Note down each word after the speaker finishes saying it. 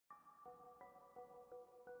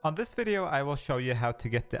On this video, I will show you how to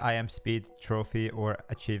get the I am Speed trophy or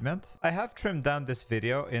achievement. I have trimmed down this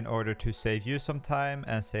video in order to save you some time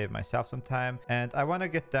and save myself some time. And I want to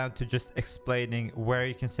get down to just explaining where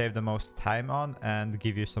you can save the most time on and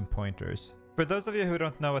give you some pointers. For those of you who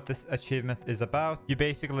don't know what this achievement is about, you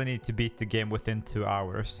basically need to beat the game within 2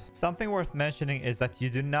 hours. Something worth mentioning is that you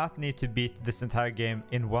do not need to beat this entire game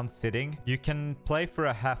in one sitting. You can play for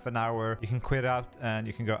a half an hour, you can quit out and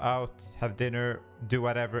you can go out, have dinner, do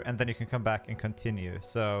whatever, and then you can come back and continue.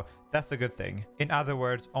 So that's a good thing. In other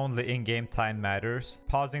words, only in-game time matters.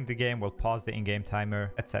 Pausing the game will pause the in-game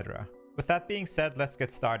timer, etc. With that being said, let's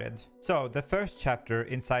get started. So the first chapter,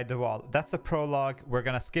 Inside the Wall, that's a prologue. We're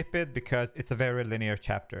gonna skip it because it's a very linear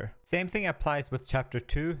chapter. Same thing applies with chapter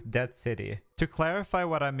 2, Dead City. To clarify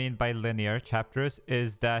what I mean by linear chapters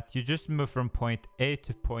is that you just move from point A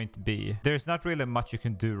to point B. There's not really much you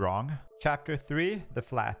can do wrong. Chapter 3, The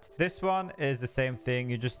Flat. This one is the same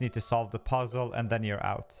thing. You just need to solve the puzzle and then you're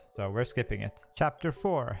out. So we're skipping it. Chapter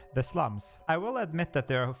 4, The Slums. I will admit that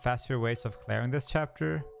there are faster ways of clearing this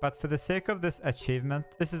chapter, but for the sake of this achievement,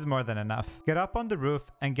 this is more than enough. Get up on the roof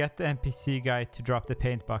and get the NPC guy to drop the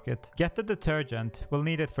paint bucket. Get the detergent. We'll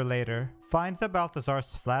need it for later. Find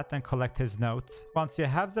Balthazar's flat and collect his notes. Once you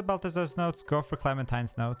have Balthazar's notes, go for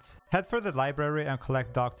Clementine's notes. Head for the library and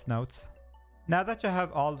collect Doc's notes. Now that you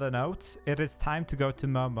have all the notes, it is time to go to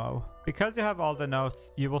Momo. Because you have all the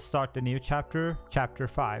notes, you will start the new chapter, Chapter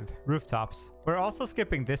 5, Rooftops. We're also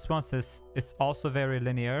skipping this one since it's also very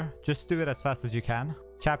linear. Just do it as fast as you can.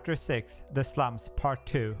 Chapter 6, The Slums, Part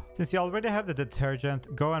 2. Since you already have the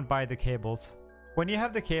detergent, go and buy the cables. When you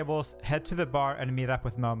have the cables, head to the bar and meet up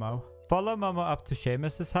with Momo. Follow Momo up to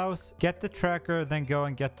Seamus's house, get the tracker, then go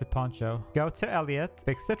and get the poncho. Go to Elliot,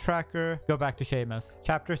 fix the tracker, go back to Seamus.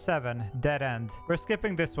 Chapter 7, Dead End. We're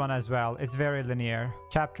skipping this one as well, it's very linear.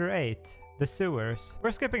 Chapter 8, The Sewers.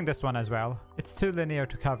 We're skipping this one as well, it's too linear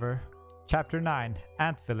to cover. Chapter 9,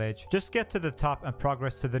 Ant Village. Just get to the top and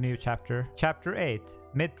progress to the new chapter. Chapter 8,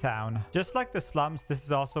 Midtown. Just like the slums, this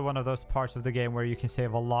is also one of those parts of the game where you can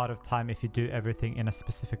save a lot of time if you do everything in a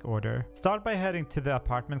specific order. Start by heading to the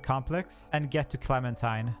apartment complex and get to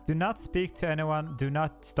Clementine. Do not speak to anyone, do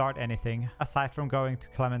not start anything, aside from going to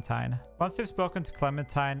Clementine. Once you've spoken to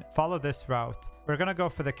Clementine, follow this route. We're gonna go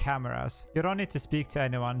for the cameras. You don't need to speak to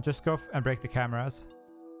anyone, just go and break the cameras.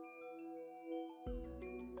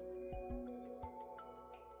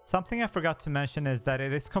 Something I forgot to mention is that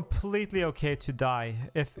it is completely okay to die.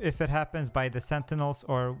 If it happens by the sentinels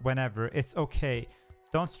or whenever, it's okay.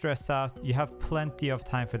 Don't stress out, you have plenty of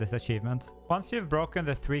time for this achievement. Once you've broken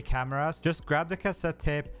the 3 cameras, just grab the cassette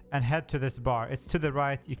tape and head to this bar. It's to the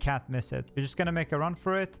right, you can't miss it. You're just gonna make a run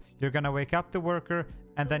for it, you're gonna wake up the worker,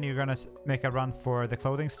 and then you're gonna make a run for the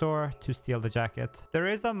clothing store to steal the jacket. There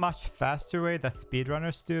is a much faster way that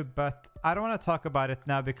speedrunners do, but I don't want to talk about it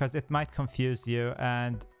now because it might confuse you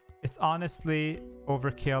and it's honestly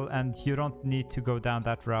overkill and you don't need to go down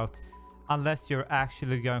that route unless you're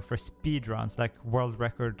actually going for speed runs like world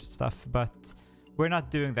record stuff. But we're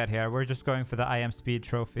not doing that here. We're just going for the I am Speed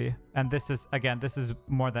trophy. And this is, again, this is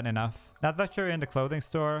more than enough. Now that you're in the clothing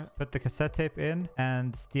store, put the cassette tape in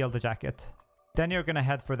and steal the jacket. Then you're gonna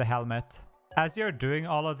head for the helmet. As you're doing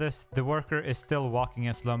all of this, the worker is still walking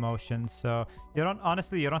in slow motion, so you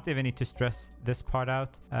don't even need to stress this part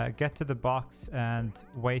out. Get to the box and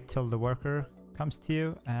wait till the worker comes to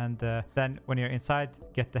you, and then when you're inside,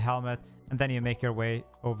 get the helmet, and then you make your way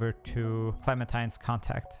over to Clementine's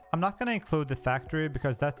contact. I'm not going to include the factory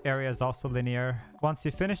because that area is also linear. Once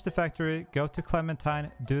you finish the factory, go to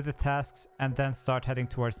Clementine, do the tasks, and then start heading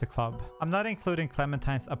towards the club. I'm not including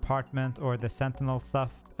Clementine's apartment or the sentinel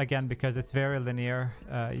stuff, again, because it's very linear.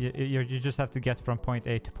 You just have to get from point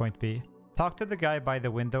A to point B. Talk to the guy by the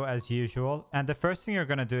window as usual, and the first thing you're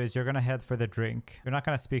going to do is you're going to head for the drink. You're not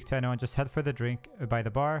going to speak to anyone, just head for the drink by the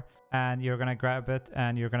bar, and you're going to grab it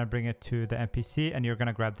and you're going to bring it to the NPC and you're going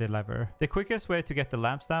to grab the lever. The quickest way to get the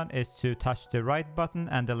lamps down is to touch the right button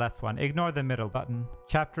and the left one. Ignore the middle button.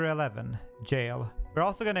 Chapter 11, Jail. We're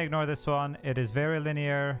also going to ignore this one. It is very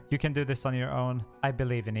linear. You can do this on your own. I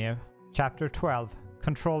believe in you. Chapter 12,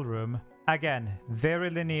 Control Room. Again,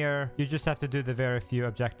 very linear. You just have to do the very few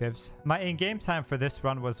objectives. My in-game time for this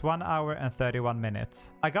run was 1 hour and 31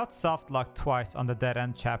 minutes. I got soft locked twice on the dead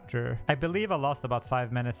end chapter. I believe I lost about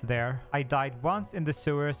 5 minutes there. I died once in the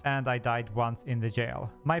sewers and I died once in the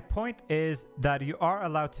jail. My point is that you are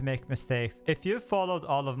allowed to make mistakes. If you followed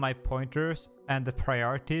all of my pointers and the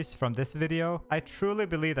priorities from this video, I truly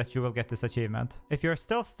believe that you will get this achievement. If you're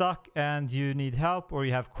still stuck and you need help or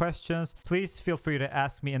you have questions, please feel free to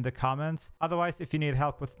ask me in the comments. achievements. Otherwise, if you need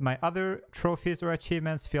help with my other trophies or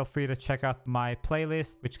achievements, feel free to check out my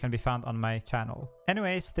playlist, which can be found on my channel.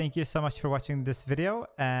 Anyways, thank you so much for watching this video,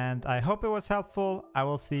 and I hope it was helpful. I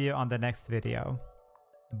will see you on the next video.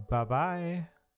 Bye bye.